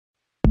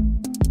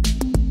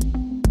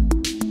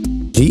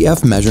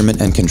GF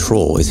Measurement and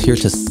Control is here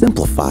to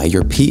simplify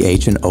your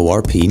pH and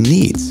ORP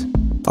needs.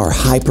 Our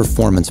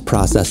high-performance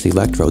process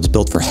electrodes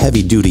built for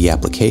heavy-duty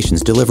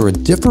applications deliver a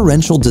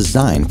differential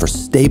design for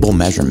stable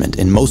measurement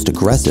in most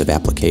aggressive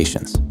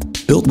applications.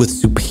 Built with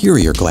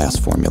superior glass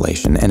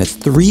formulation and its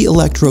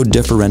 3-electrode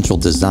differential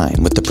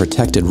design with the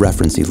protected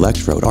reference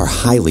electrode are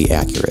highly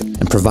accurate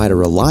and provide a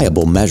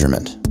reliable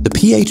measurement. The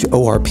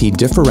pH-ORP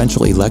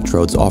differential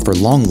electrodes offer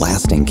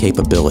long-lasting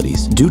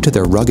capabilities due to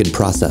their rugged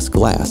process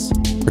glass,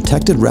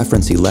 protected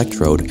reference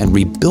electrode, and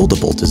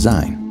rebuildable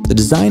design. The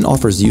design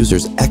offers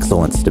users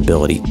excellent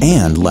stability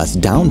and less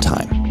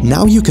downtime.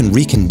 Now you can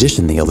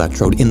recondition the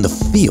electrode in the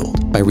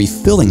field by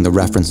refilling the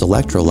reference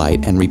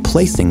electrolyte and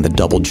replacing the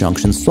double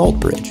junction salt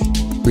bridge,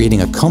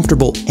 creating a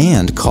comfortable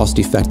and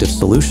cost-effective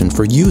solution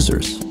for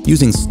users.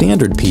 Using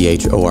standard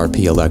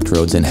pH-ORP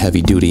electrodes in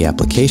heavy-duty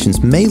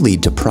applications may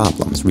lead to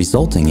problems,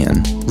 resulting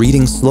in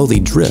reading slowly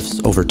drifts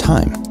over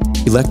time.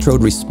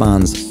 Electrode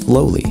responds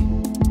slowly.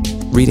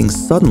 Reading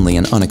suddenly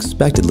and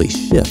unexpectedly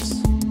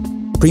shifts.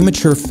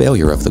 Premature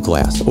failure of the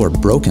glass or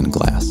broken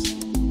glass.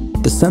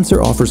 The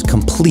sensor offers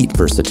complete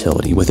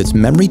versatility with its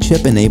memory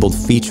chip-enabled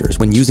features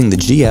when using the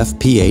GF,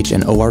 pH,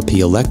 and ORP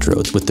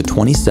electrodes with the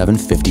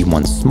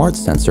 2751 Smart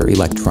Sensor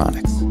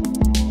electronics.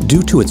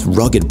 Due to its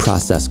rugged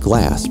process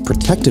glass,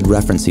 protected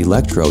reference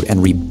electrode, and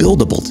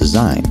rebuildable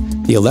design,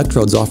 the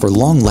electrodes offer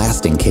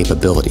long-lasting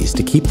capabilities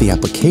to keep the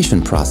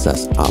application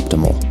process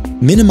optimal.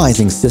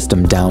 Minimizing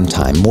system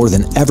downtime more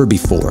than ever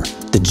before,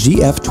 the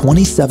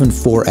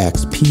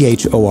GF274X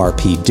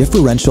pH-ORP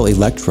differential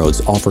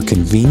electrodes offer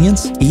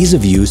convenience, ease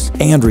of use,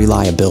 and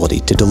reliability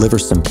to deliver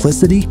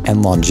simplicity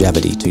and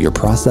longevity to your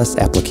process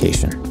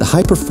application. The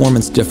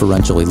high-performance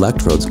differential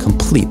electrodes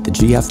complete the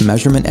GF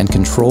Measurement and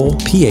Control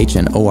pH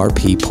and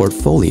ORP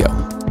portfolio.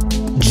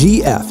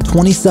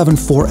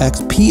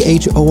 GF274X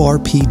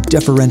pH-ORP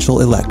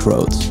differential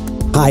electrodes.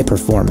 High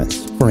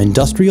performance for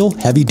industrial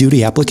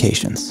heavy-duty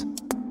applications.